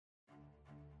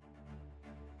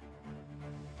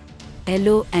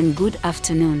Hello and good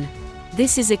afternoon.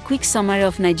 This is a quick summary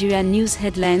of Nigeria news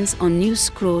headlines on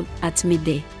Newscroll at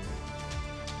midday.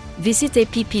 Visit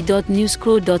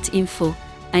app.newscroll.info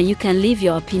and you can leave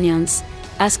your opinions,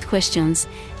 ask questions,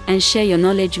 and share your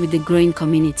knowledge with the growing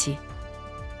community.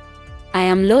 I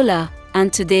am Lola,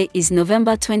 and today is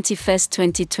November 21st,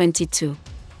 2022.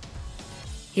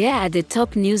 Here are the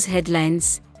top news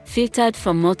headlines, filtered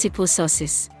from multiple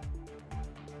sources.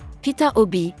 Peter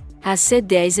Obi has said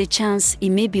there is a chance he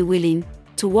may be willing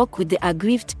to work with the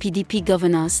aggrieved PDP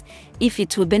governors if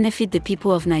it will benefit the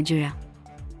people of Nigeria.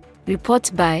 Report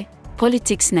by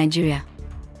Politics Nigeria.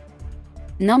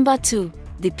 Number 2.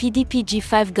 The PDP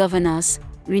G5 governors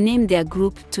renamed their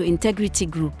group to Integrity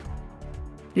Group.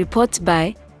 Report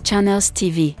by Channels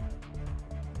TV.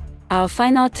 Our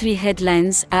final 3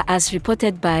 headlines are as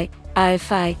reported by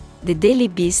RFI, The Daily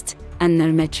Beast, and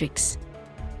Nullmetrics.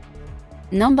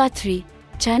 Number 3.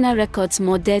 China records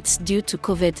more deaths due to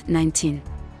COVID-19.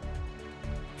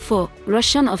 4.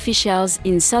 Russian officials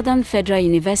in Southern Federal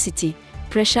University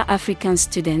pressure African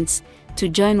students to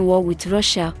join war with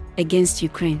Russia against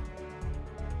Ukraine.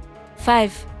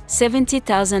 5.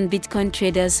 70,000 Bitcoin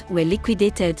traders were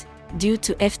liquidated due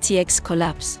to FTX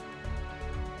collapse.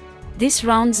 This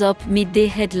rounds up midday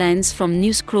headlines from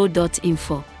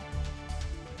newscroll.info.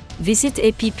 Visit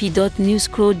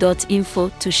app.newscroll.info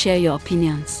to share your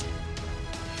opinions.